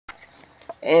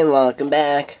And welcome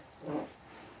back.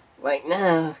 Right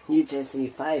now, you just see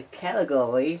 5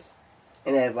 categories,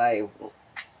 and if I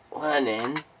one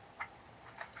in,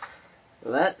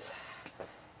 let's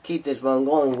keep this one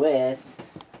going with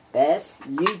best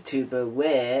YouTuber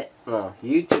with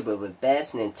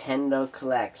best Nintendo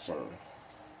collection.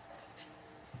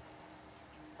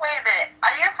 Wait a minute,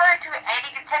 are you referring to any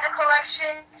Nintendo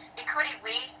collection, including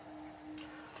Wii?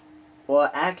 Well,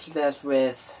 actually, that's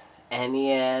with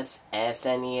NES,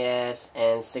 SNES,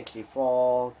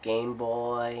 N64, Game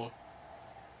Boy.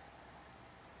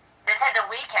 Nintendo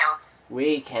Wii counts.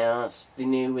 Wii counts, the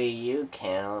new Wii U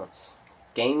counts,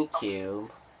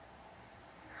 GameCube,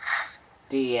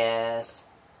 DS,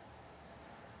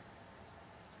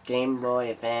 Game Boy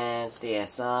Advance,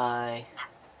 DSi.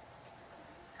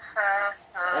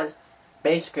 That's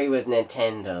basically with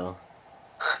Nintendo.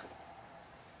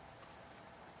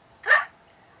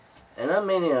 And not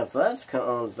many of us can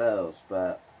own those,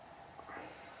 but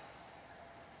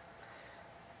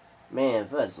many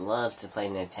of us loves to play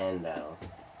Nintendo.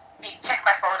 Check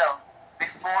my photo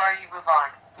before you move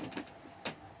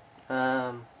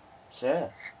on.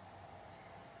 Sure.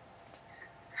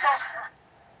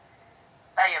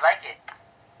 Oh, you like it?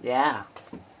 Yeah.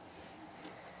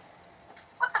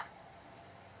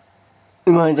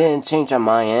 Well, it didn't change on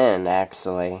my end,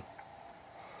 actually.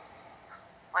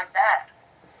 What's that?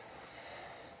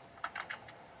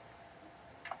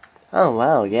 Oh,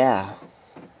 wow, yeah.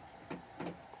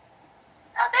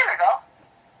 Oh, there we go.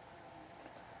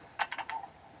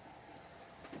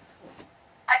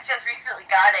 I just recently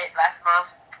got it last month.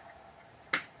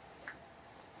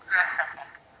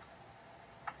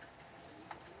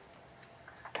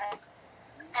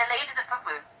 And Lady the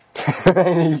Poo-Poo.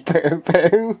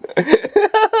 Poo-poo.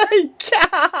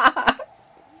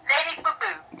 Lady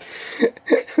Poo-Poo.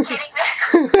 Are you kidding me?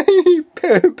 Lady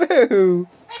Poo-Poo.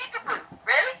 Lady Poo-Poo.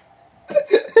 Really? Really?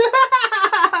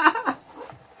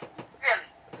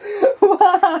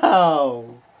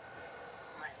 Wow.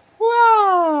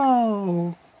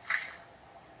 Wow.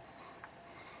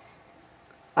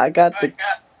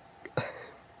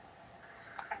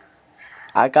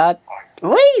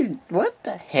 Wait, what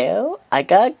the hell? I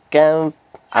got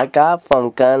from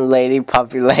Gun Lady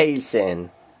Population.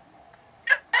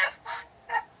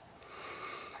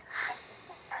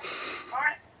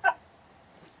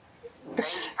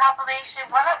 Lady population?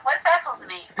 What's that supposed to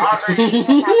mean?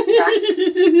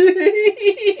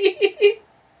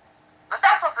 What's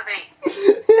that supposed to mean?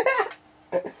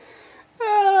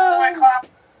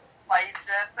 Why you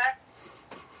said that?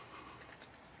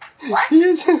 What?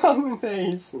 Here's an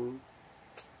nomination.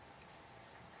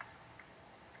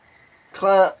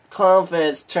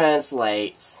 Clownfish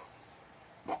translates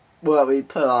what we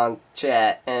put on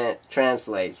chat, and it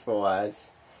translates for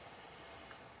us.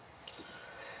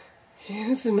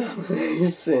 Here's a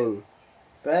nomination.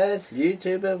 Best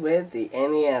YouTuber with the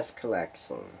NES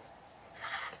collection.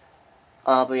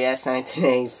 RBS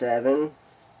 1987.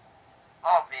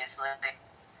 Obviously.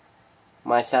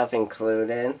 Myself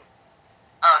included.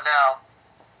 Oh no.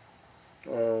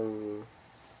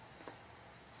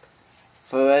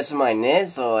 For my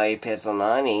Nizzle, Pixel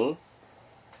 90.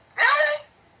 Really?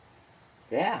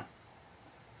 Yeah.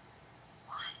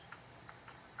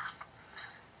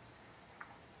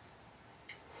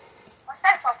 What's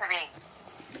that supposed to mean?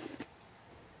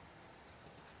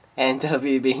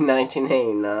 NWB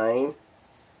 1989.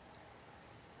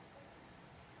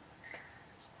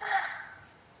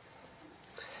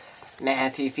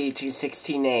 Matthew Feature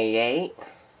 1688.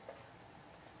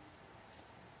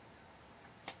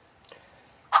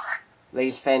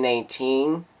 Lace Fan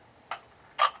 18.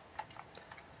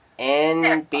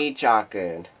 And B.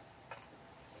 Jockard.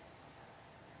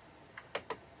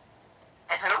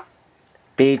 And who?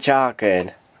 B.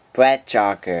 Jockard. Brett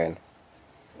Jockard.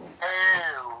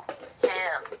 Oh,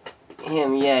 him.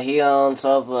 Him, yeah, he owns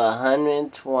over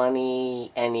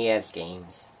 120 NES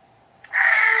games.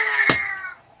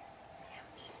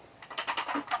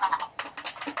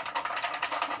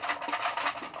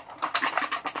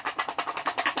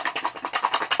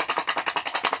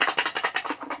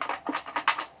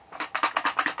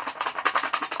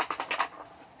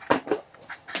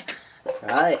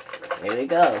 Alright, here we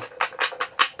go.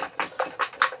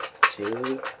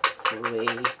 2, 3,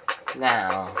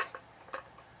 now.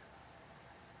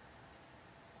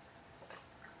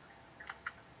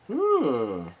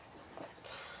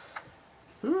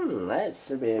 That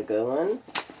should be a good one.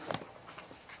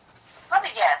 Let me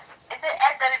guess. Is it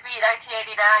NWB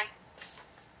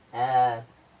 1989?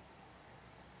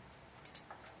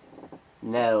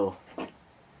 No.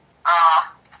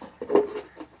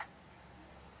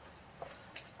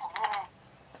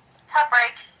 Tough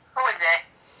break.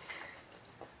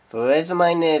 Where's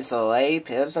my nizzle, eh?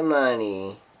 Here's some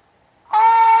money.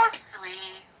 Oh,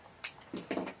 sweet.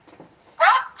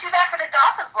 Well, too bad for the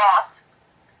Dolphins loss.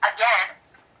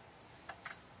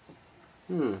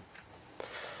 Again.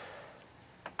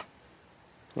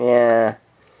 Yeah.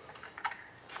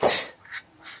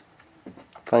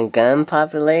 From gun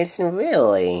population,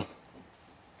 really?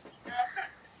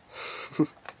 I'm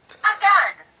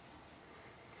done.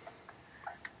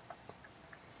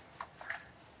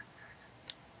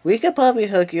 We could probably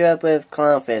hook you up with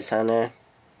Clownfish, Hunter.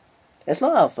 It's a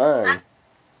lot of fun.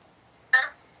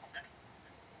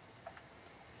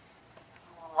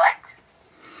 What?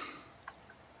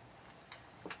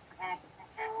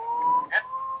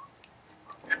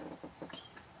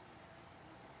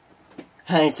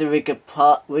 Hey, so we could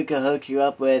hook you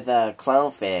up with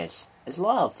Clownfish. It's a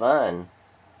lot of fun.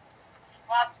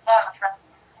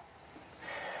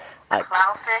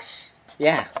 Clownfish?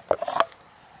 Yeah.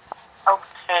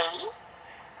 Okay.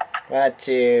 Got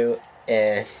you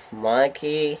and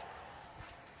Monkey.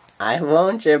 I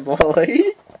want you,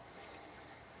 boy.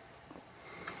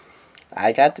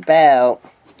 I got the belt.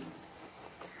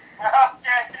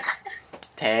 Okay.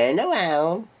 Turn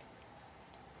around.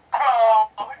 Oh,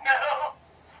 no.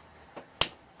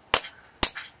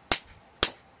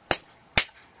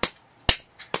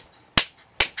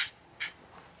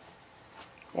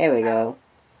 There we go.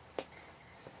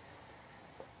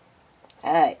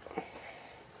 Alright.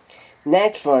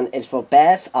 Next one is for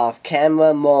best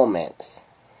off-camera moments.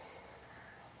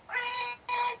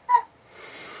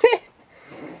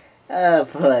 Oh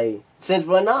boy. Since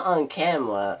we're not on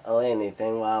camera or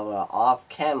anything while we're off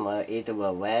camera, either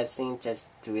we're resting just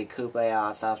to recuperate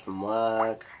ourselves from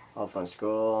work or from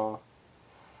school.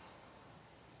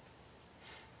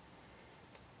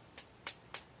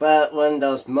 But when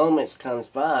those moments comes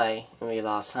by, and we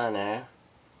lost Hunter,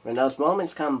 when those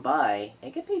moments come by,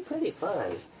 it can be pretty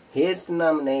fun. Here's the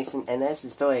nomination, and there's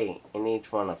the story in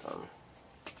each one of them.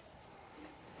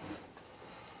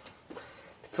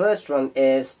 First one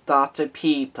is Dr.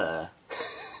 Peeper.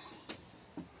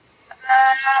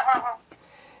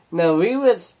 No, we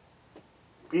was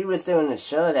doing the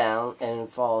showdown, and it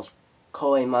falls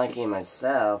Corey, Mikey, and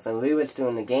myself, and we was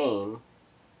doing the game.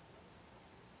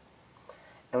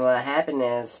 And what happened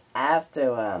is,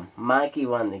 after Mikey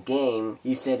won the game,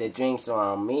 he said the drinks were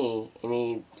on me, and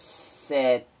he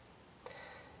said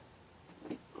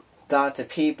Dr.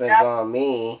 Peeper's on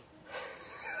me.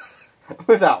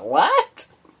 Was that what?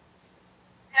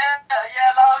 Yeah, the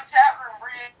whole chat room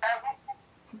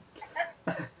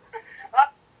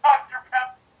Dr.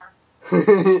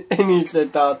 Pepper. And he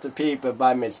said Dr. Peeper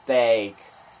by mistake.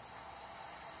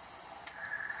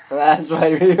 And that's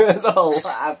why we was all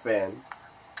laughing.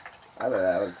 I thought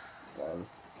that was fun.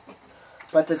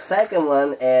 But the second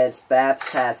one is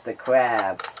Babs has the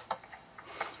crabs.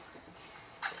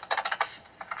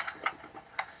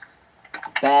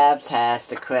 Babs has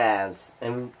the crabs.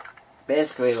 And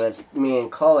basically it was me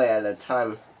and Corey at the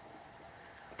time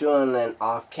doing an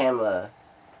off-camera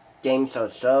game show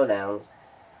showdown.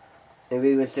 And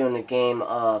we was doing a game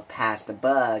of Pass the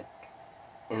Buck.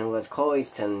 And it was Corey's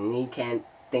turn, and he can't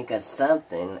think of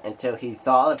something until he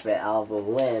thought of it out of a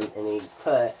whim, and he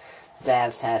put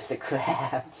Babs has the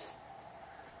crabs.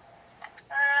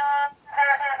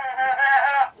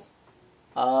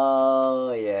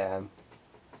 Oh yeah.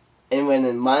 And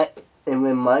when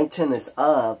my turn is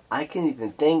up, I can't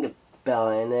even think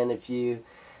about it, and then a few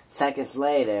seconds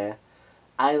later,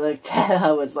 I looked at it,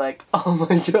 I was like, oh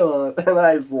my god, and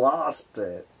I lost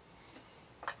it.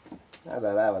 I thought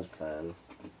that was fun.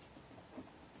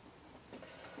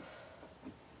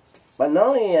 But not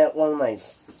only one of my,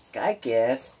 I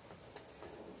guess,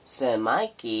 said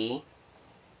Mikey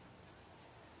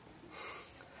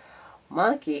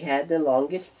had the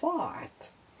longest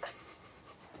fart.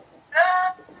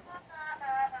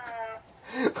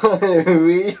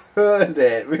 We heard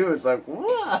it. We was like,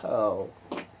 wow.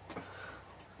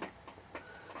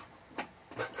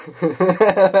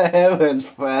 It was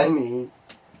funny.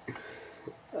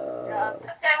 Yeah,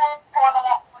 they were for the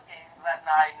local games that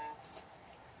night.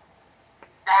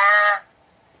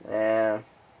 Yeah.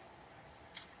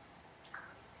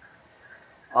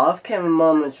 Off-camera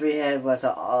moments we had was an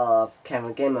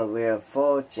off-camera game of Wheel of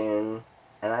Fortune,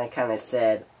 and I kind of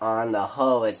said on the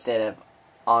hole instead of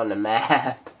on the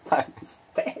map by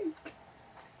mistake.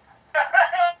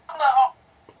 No.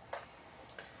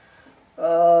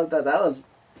 Oh, that was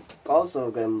also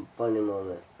a good funny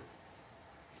moment.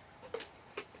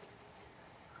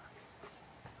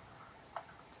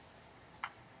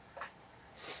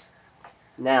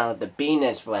 Now, the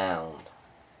Venus round.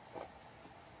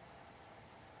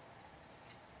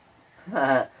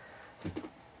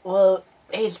 Well,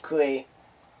 basically,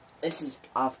 this is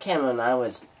off camera and I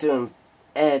was doing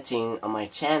editing on my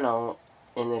channel,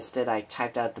 and instead I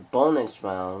typed out the bonus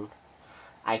round.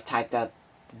 I typed out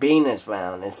the bonus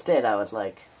round. Instead I was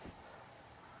like,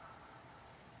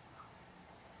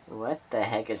 what the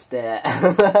heck is that?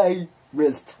 I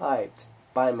mistyped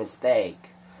by mistake.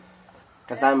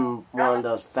 Because I'm one of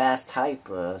those fast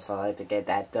typers, so I like to get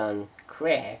that done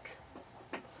quick.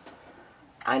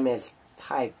 I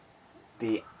mistyped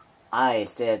the I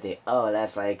instead of the O,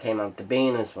 that's why it came up the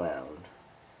bonus round.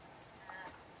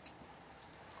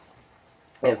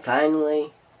 And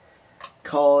finally,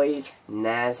 Corey's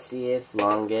nastiest,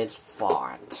 longest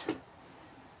fart.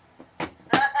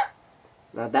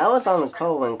 Now that was on the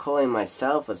call when Corey and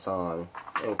myself was on.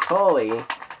 And Corey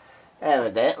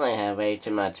evidently had way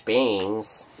too much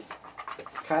beans.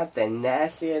 Cut the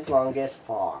nastiest, longest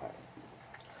fart.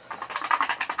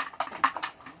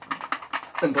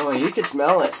 And boy, you can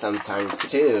smell it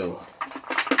sometimes too.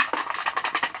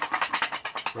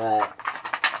 But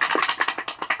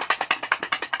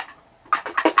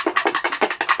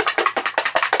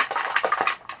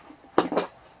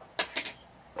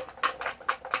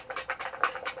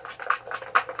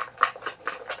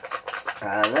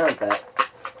I don't know, but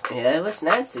yeah, it was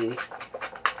nasty.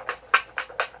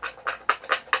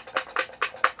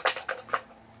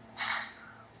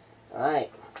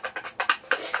 Alright.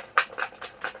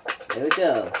 Here we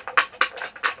go.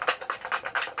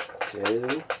 2,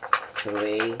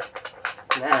 3,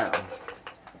 now.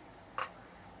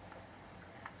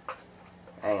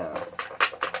 Hang on.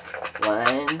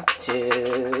 1,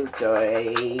 2,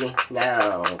 3,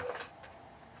 now.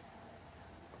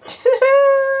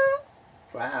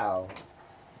 Wow.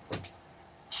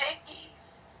 Shaky.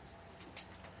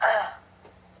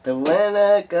 The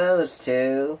winner goes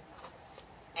to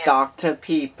Yeah. Dr.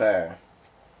 Peeper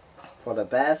for the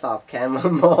best off-camera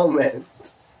moment.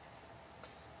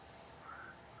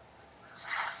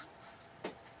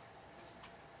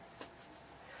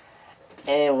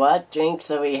 And what drinks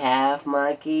do we have,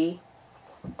 Mikey?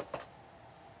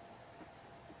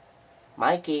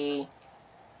 Mikey.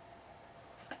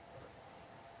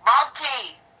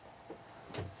 Monkey.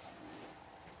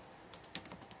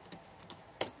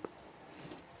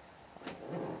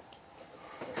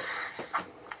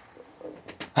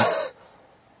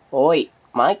 Oi,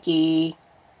 Mikey.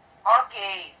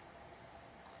 Monkey.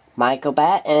 Michael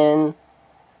Batten.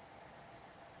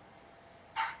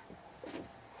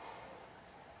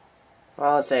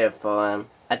 I'll say it for him.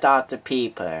 A Dr.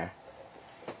 Peeper.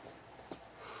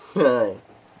 Alright,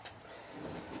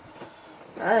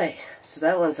 so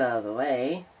that one's out of the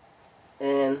way.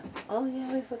 And, oh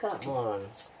yeah, we forgot one.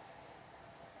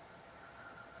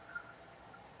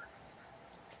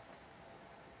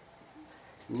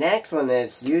 Next one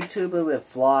is YouTuber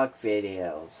with vlog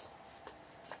videos.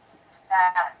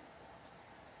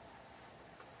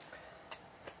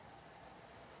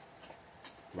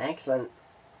 Next one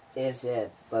is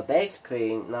it, but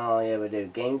basically not only ever do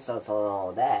game shows and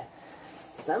all that,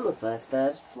 some of us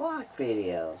does vlog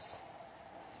videos.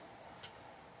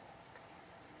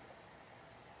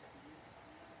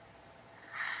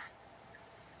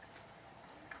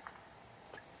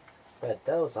 But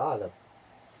those are the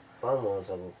fun ones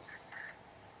of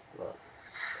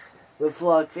with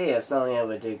vlog videos, not only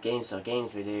ever do games or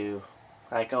games, we do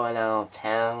like going out of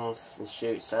towns and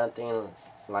shoot something,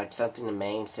 like something the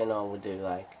main center would do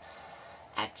like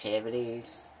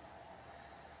activities.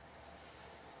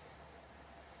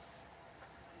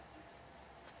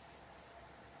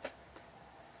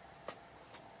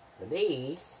 But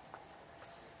these,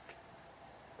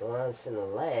 the ones in the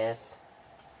list,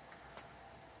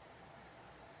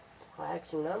 are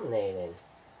actually nominated.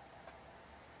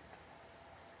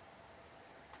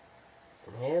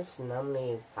 And here's the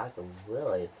nominee if I could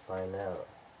really find out.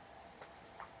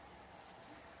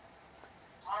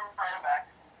 I'm back.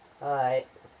 Alright.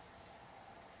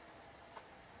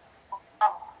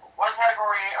 What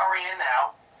category are we in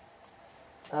now?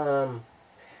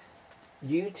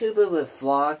 YouTuber with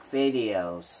vlog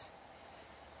videos.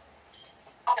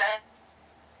 Okay.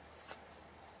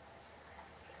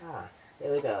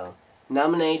 Here we go.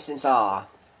 Nominations are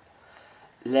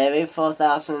Larry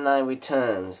 4009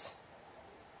 Returns,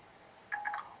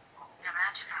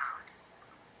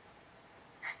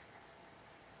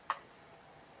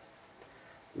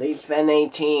 Lee's Fan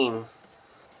 18.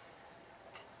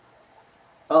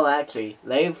 Oh, actually,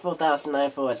 Larry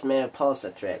 4009 for his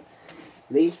Mariposa trip.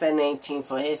 Lee's Fan 18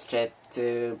 for his trip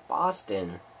to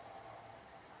Boston.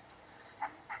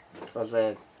 Was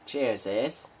where Cheers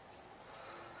is.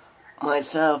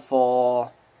 Myself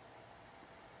for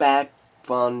back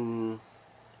from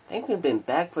think we've been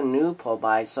back from Newport, but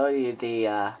I saw you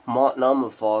the Multnomah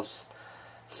Falls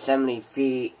 70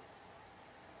 feet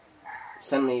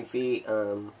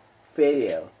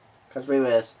video. Because we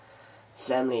was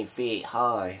 70 feet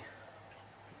high.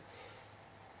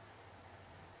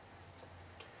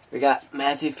 We got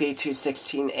Matthew Feet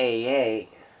 21688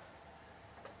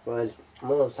 was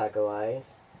motorcycle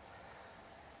eyes.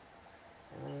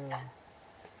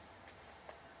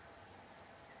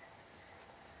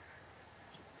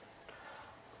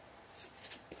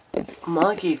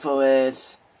 Monkey for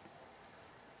his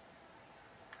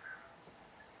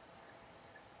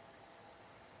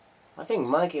I think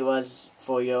monkey was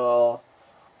for your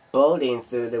boating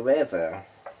through the river.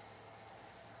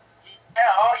 Yeah,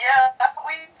 oh yeah, that's what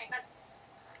we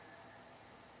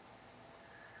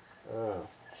Oh,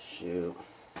 shoot.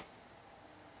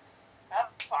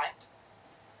 That's fine.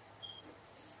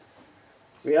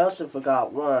 We also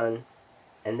forgot one,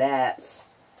 and that's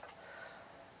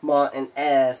Martin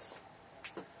S.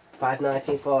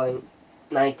 519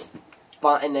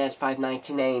 Martin S.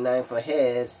 51989 for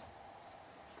his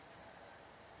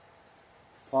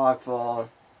fog for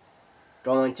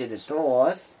going to the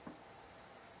stores.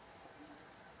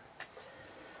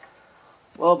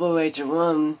 Robo Ranger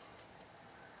 1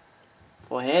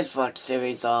 for his vlog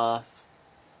series of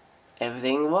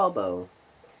Everything Robo.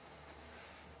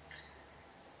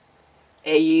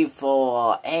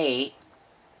 AU48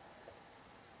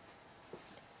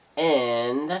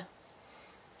 and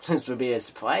this would be a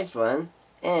surprise one,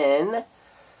 and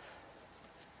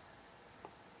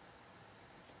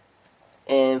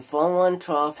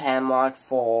 4112 Hamlock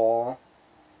for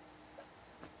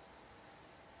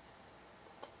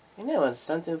you know, it's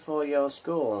something for your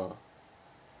school.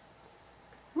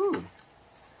 Yeah,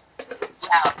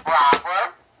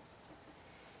 problem.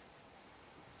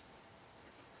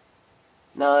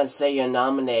 No, let's say you're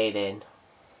nominated.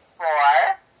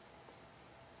 For?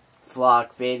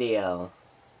 Vlog video.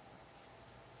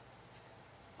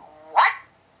 What?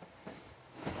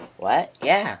 What?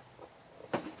 Yeah.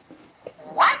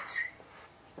 What?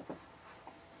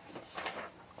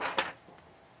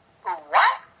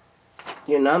 What?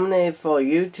 You're nominated for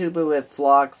YouTuber with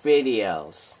vlog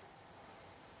videos.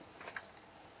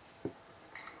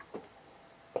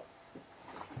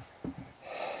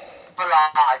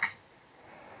 Vlog.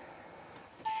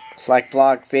 It's like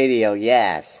vlog video,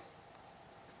 yes.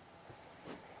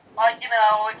 Like, you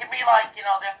know, it could be like, you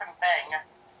know, different thing.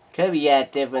 Could be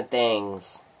at different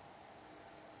things.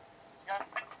 You know,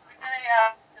 we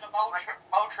did a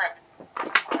boat trip. I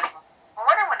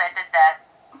wonder when I did that.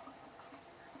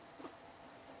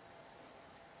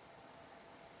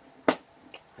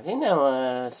 I think that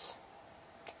was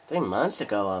 3 months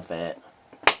ago of it.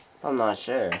 I'm not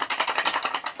sure.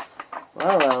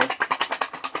 Well.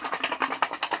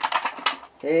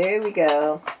 Here we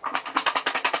go.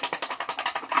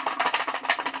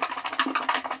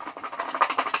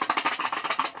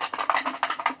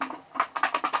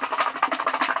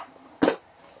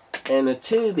 And the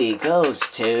Tubi goes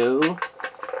to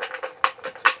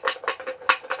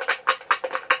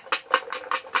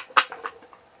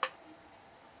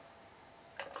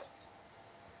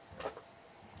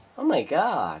oh my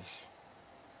gosh.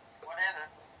 What is it?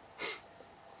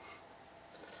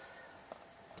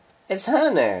 It's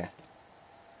Hunter.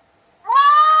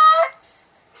 What?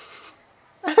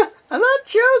 I'm not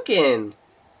joking.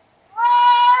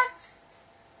 What?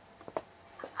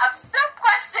 I'm still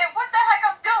questioning what the heck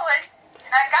I'm doing,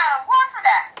 and I got a word for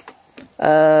that.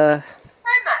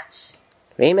 Very much.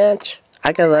 Rematch?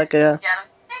 I can look it up.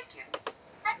 Thank you.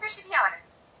 I appreciate the honor.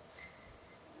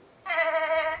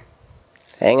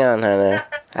 Hang on, Hunter.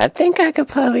 I think I could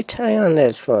probably tell you on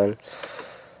this one.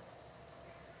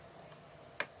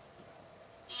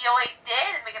 The only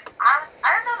did, I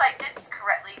don't know if I did this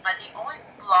correctly, but the only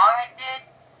vlog I did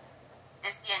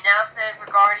is the announcement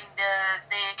regarding the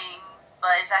thing,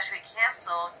 but it's actually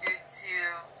canceled due to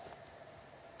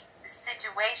the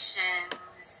situation,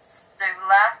 the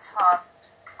laptop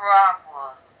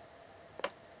problem.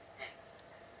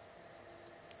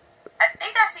 I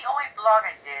think that's the only vlog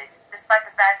I did, despite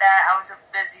the fact that I was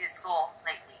busy at school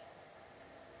lately.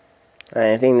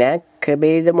 I think that could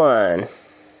be the one.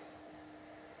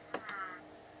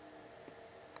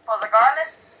 But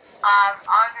regardless, on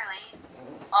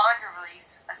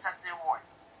release, accepted award.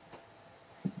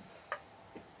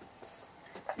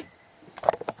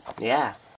 Yeah.